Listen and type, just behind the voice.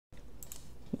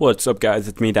What's up, guys?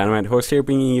 It's me, DynamiteHorse, here,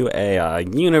 bringing you a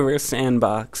universe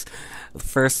sandbox.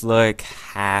 First look,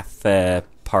 half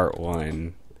part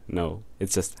one. No,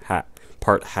 it's just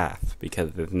part half,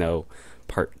 because there's no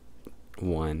part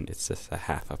one. It's just a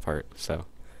half a part. So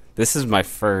this is my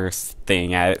first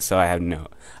thing at it. So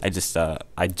I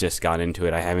just got into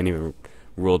it. I haven't even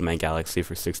ruled my galaxy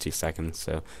for 60 seconds.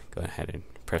 So go ahead and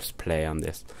press play on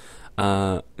this.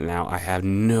 Now I have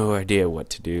no idea what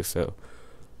to do. So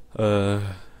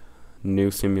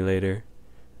new simulator,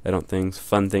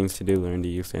 fun things to do, learn to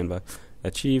use Sandbox,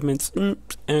 achievements, I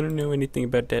don't know anything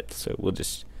about that, so we'll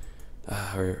just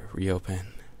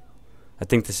reopen. I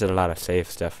think this is a lot of safe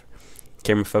stuff.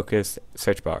 Camera focus,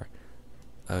 search bar.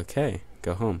 Okay,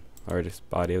 go home, or just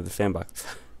body of the sandbox.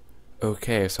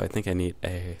 Okay, so I think I need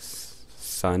a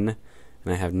sun,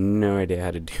 and I have no idea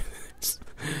how to do this.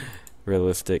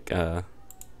 Realistic,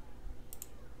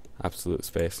 absolute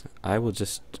space. I will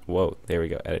just, whoa, there we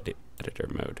go, editor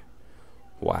mode.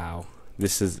 Wow,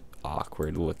 this is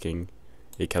awkward looking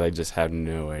because I just have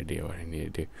no idea what I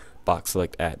need to do. Box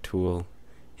select, add tool,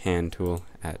 hand tool,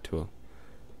 add tool.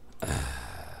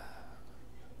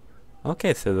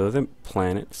 Okay, so those are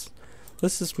planets.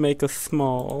 Let's just make a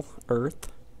small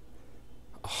Earth.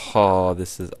 Oh,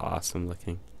 this is awesome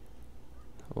looking.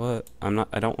 What? I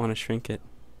don't want to shrink it.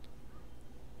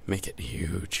 Make it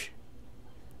huge.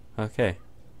 Okay.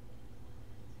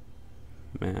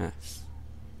 Mass.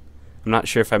 I'm not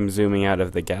sure if I'm zooming out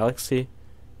of the galaxy.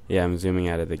 Yeah, I'm zooming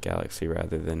out of the galaxy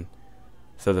rather than...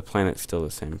 So the planet's still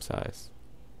the same size.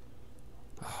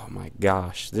 Oh my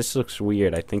gosh. This looks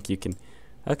weird. I think you can...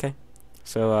 Okay.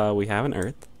 So we have an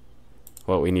Earth.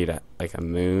 Well, we need like a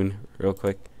moon real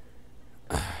quick.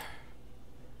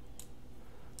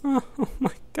 Oh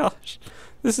my gosh.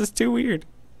 This is too weird.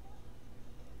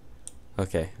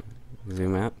 Okay.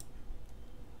 Zoom out.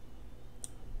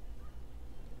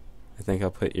 I think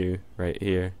I'll put you right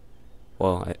here.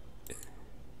 Well,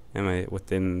 am I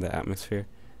within the atmosphere?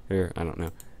 Or, I don't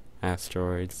know.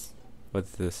 Asteroids.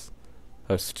 What's this?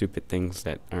 Oh, stupid things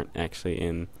that aren't actually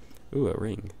in... Ooh, a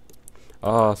ring.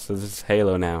 Oh, so this is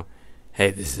Halo now. Hey,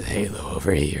 this is Halo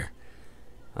over here.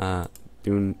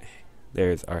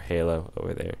 There's our Halo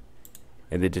over there.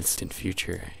 In the distant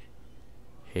future.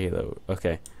 Halo.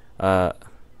 Okay.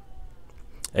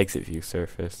 Exit view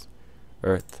surface.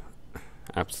 Earth.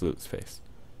 Absolute space.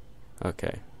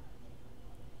 Okay.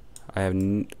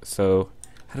 So,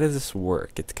 how does this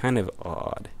work? It's kind of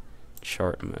odd.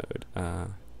 Chart mode.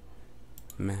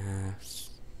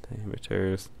 Mass.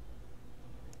 Diameters.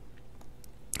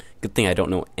 Good thing I don't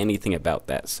know anything about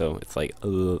that, so it's like,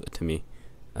 to me.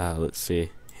 Let's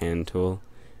see. Hand tool.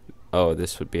 Oh,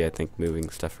 this would be, I think, moving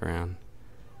stuff around.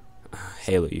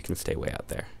 Halo, you can stay way out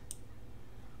there.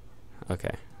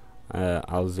 Okay.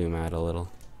 I'll zoom out a little.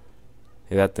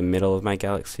 Is that the middle of my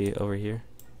galaxy over here?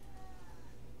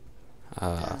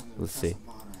 Let's see.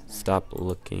 Stop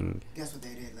looking. Guess what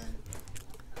they did, Len?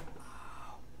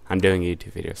 I'm doing a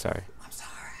YouTube video, sorry. I'm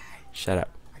sorry. Shut up.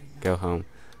 Go home.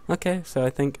 Okay, so I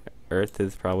think Earth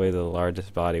is probably the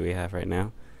largest body we have right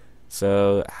now.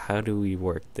 So, how do we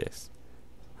work this?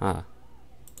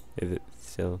 Is it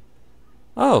still...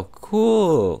 Oh,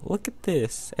 cool! Look at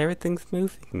this. Everything's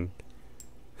moving.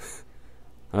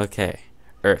 Okay.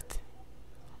 Earth.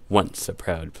 Once a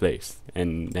proud place,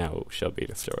 and now shall be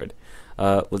destroyed.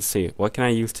 Let's see. What can I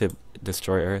use to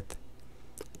destroy Earth?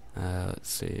 Let's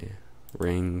see.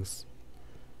 Rings.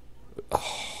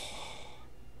 Oh.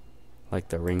 Like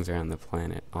the rings around the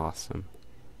planet. Awesome.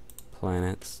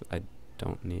 Planets. I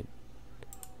don't need...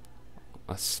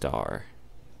 A star.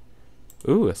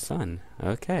 Ooh, a sun.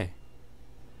 Okay.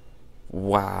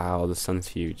 Wow, the sun's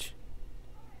huge.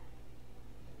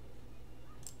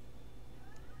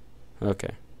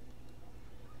 Okay.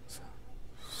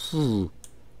 So,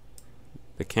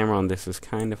 the camera on this is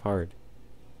kind of hard.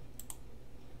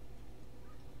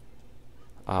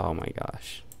 Oh my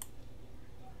gosh.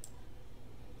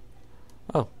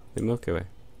 Oh, the Milky Way.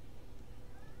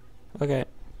 Okay,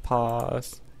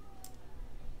 pause.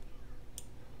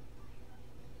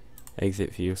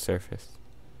 Exit view surface.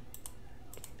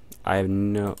 I have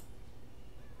no...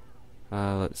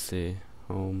 let's see.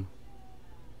 Home.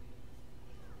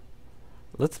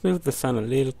 Let's move the sun a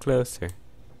little closer.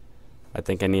 I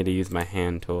think I need to use my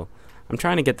hand tool. I'm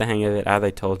trying to get the hang of it. As I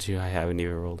told you, I haven't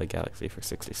even rolled a galaxy for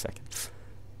 60 seconds.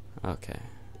 Okay.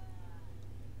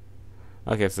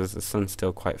 Okay, so the sun's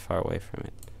still quite far away from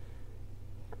it.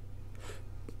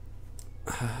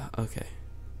 Okay.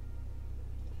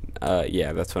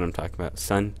 Yeah, that's what I'm talking about.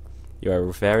 Sun, you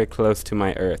are very close to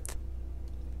my Earth.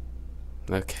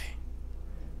 Okay.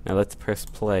 Now let's press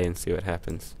play and see what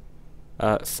happens.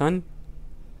 Sun,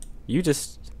 You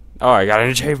just... Oh, I got an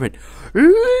achievement.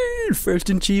 First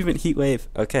achievement, heat wave.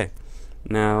 Okay.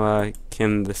 Now,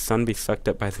 can the sun be sucked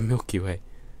up by the Milky Way?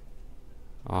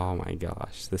 Oh my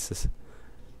gosh.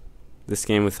 This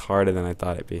game was harder than I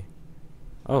thought it'd be.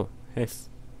 Oh, hey.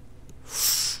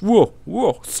 Whoa,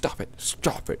 whoa, stop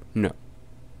it, no.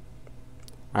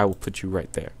 I will put you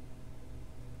right there.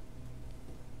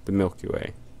 The Milky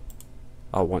Way.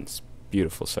 A once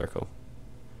beautiful circle.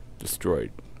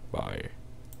 Destroyed by...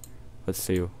 Let's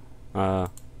see.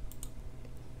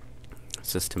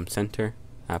 System center.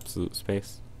 Absolute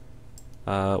space.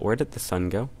 Where did the sun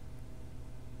go?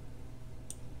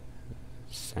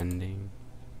 Sending.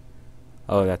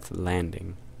 Oh, that's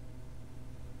landing.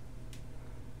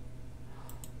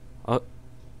 Oh,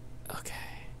 okay.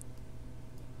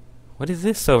 What is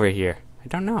this over here? I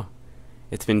don't know.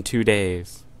 It's been 2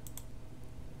 days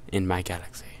in my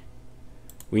galaxy.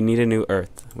 We need a new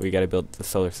Earth. We gotta build the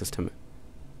solar system.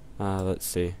 Let's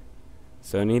see.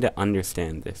 So I need to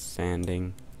understand this.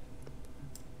 Sanding.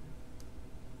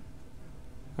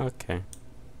 Okay.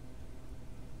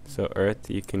 So Earth,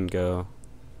 you can go...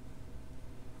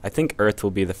 I think Earth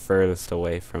will be the furthest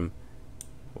away from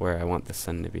where I want the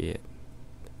sun to be.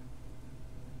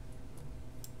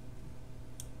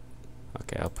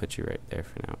 Okay, I'll put you right there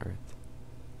for now, Earth.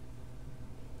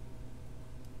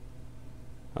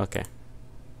 Okay.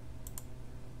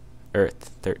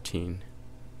 Earth 13.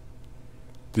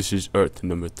 This is Earth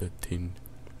number 13.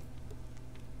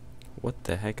 What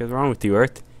the heck is wrong with you,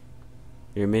 Earth?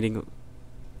 You're emitting...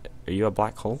 Are you a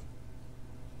black hole?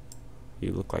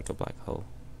 You look like a black hole.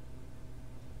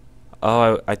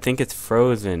 Oh, I think it's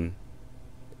frozen.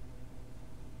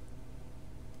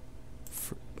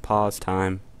 Pause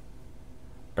time.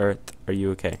 Earth, are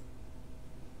you okay?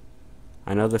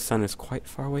 I know the sun is quite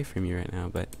far away from you right now,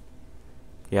 but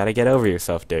you gotta get over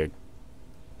yourself, dude.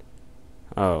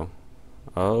 Oh.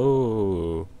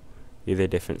 Oh. These are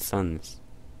different suns.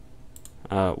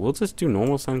 We'll just do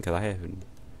normal sun, because I haven't...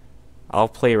 I'll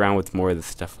play around with more of the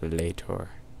stuff later.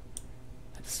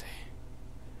 Let's see.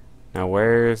 Now,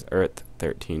 where's Earth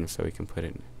 13, so we can put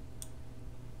it in...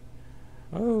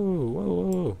 Oh, whoa,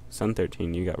 whoa, whoa. Sun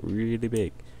 13, you got really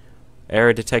big.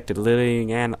 Error detected,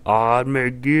 living and... Oh my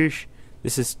gosh.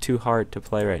 This is too hard to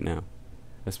play right now.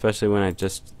 Especially when I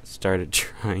just started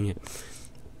trying it.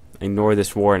 Ignore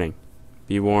this warning.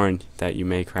 Be warned that you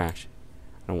may crash.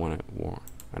 I don't want to warn.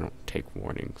 I don't take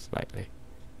warnings lightly.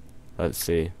 Let's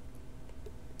see.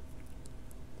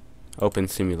 Open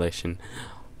simulation.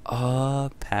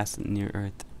 Pass near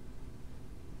Earth.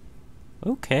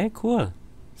 Okay, cool.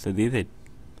 So these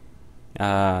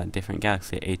are different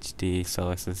galaxy, HD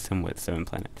solar system with 7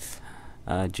 planets.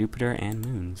 Jupiter and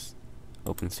moons.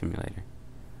 Open simulator.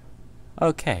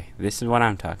 Okay, this is what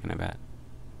I'm talking about.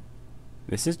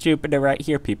 This is Jupiter right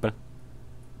here, people.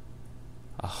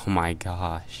 Oh my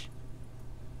gosh.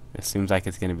 This seems like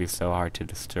it's gonna be so hard to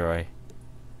destroy.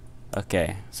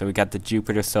 Okay, so we got the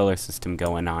Jupiter solar system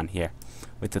going on here.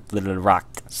 With the little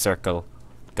rock circle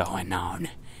going on.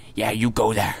 Yeah, you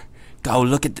go there. Go,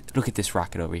 look at this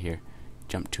rocket over here.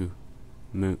 Jump to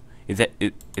moon. Is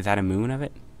that a moon of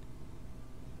it?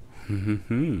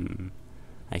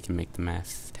 I can make the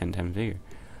mass 10 times bigger.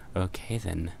 Okay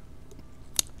then.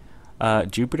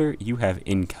 Jupiter, you have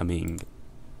incoming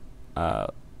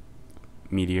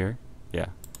meteor. Yeah.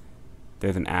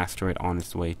 There's an asteroid on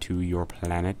its way to your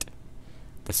planet.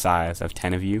 The size of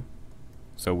 10 of you.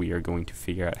 So we are going to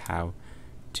figure out how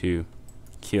to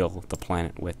kill the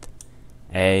planet with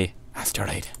a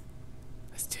asteroid.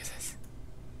 Let's do this.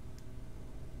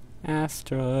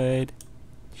 Asteroid.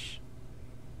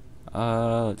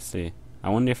 Let's see. I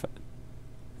wonder if...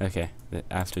 Okay, the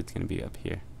asteroid's gonna be up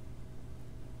here.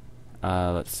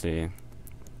 Let's see.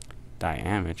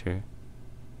 Diameter.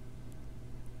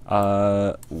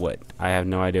 What? I have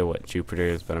no idea what Jupiter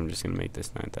is, but I'm just gonna make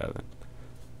this 9,000.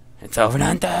 It's over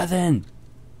 9,000!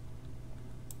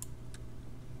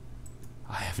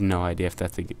 I have no idea if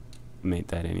that's made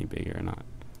that any bigger or not.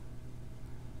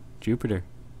 Jupiter.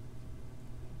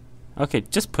 Okay,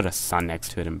 just put a sun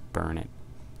next to it and burn it.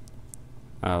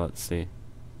 Let's see.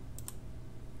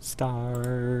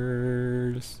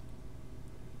 Stars.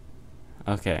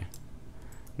 Okay.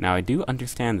 Now I do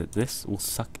understand that this will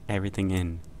suck everything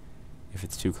in if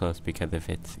it's too close because of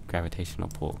its gravitational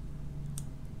pull.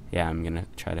 Yeah, I'm gonna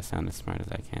try to sound as smart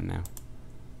as I can now.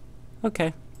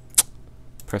 Okay.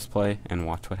 Press play and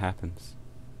watch what happens.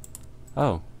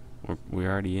 Oh, we're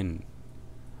already in.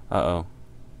 Uh-oh.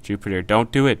 Jupiter,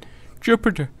 don't do it!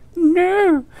 Jupiter!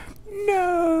 No!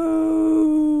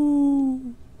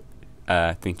 No!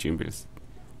 I think Jupiter's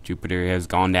Jupiter has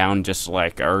gone down just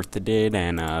like Earth did,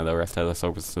 and the rest of the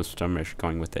solar system is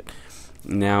going with it.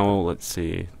 Now, let's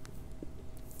see.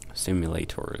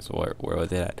 Simulators, where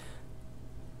was it at?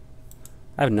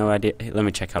 I have no idea. Hey, let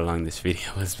me check how long this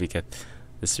video was, because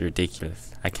this is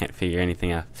ridiculous. I can't figure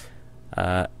anything out.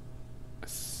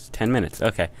 10 minutes.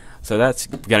 Okay, so that's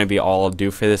gonna be all I'll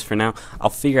do for this for now. I'll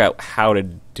figure out how to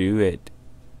do it,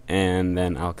 and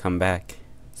then I'll come back.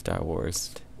 Star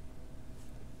Wars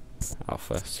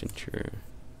Alpha Centauri.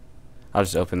 I'll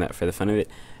just open that for the fun of it.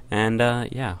 And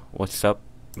yeah, what's up,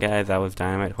 guys? That was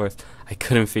DynamiteHorse. I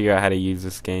couldn't figure out how to use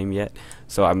this game yet,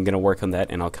 so I'm gonna work on that,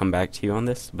 and I'll come back to you on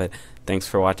this. But thanks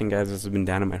for watching, guys. This has been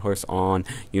DynamiteHorse on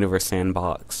Universe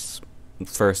Sandbox.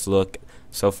 First look.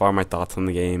 So far, my thoughts on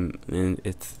the game, and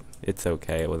it's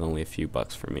okay. It was only a few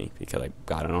bucks for me because I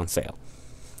got it on sale.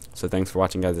 So thanks for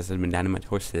watching, guys. This has been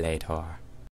DynamiteHorse. Later.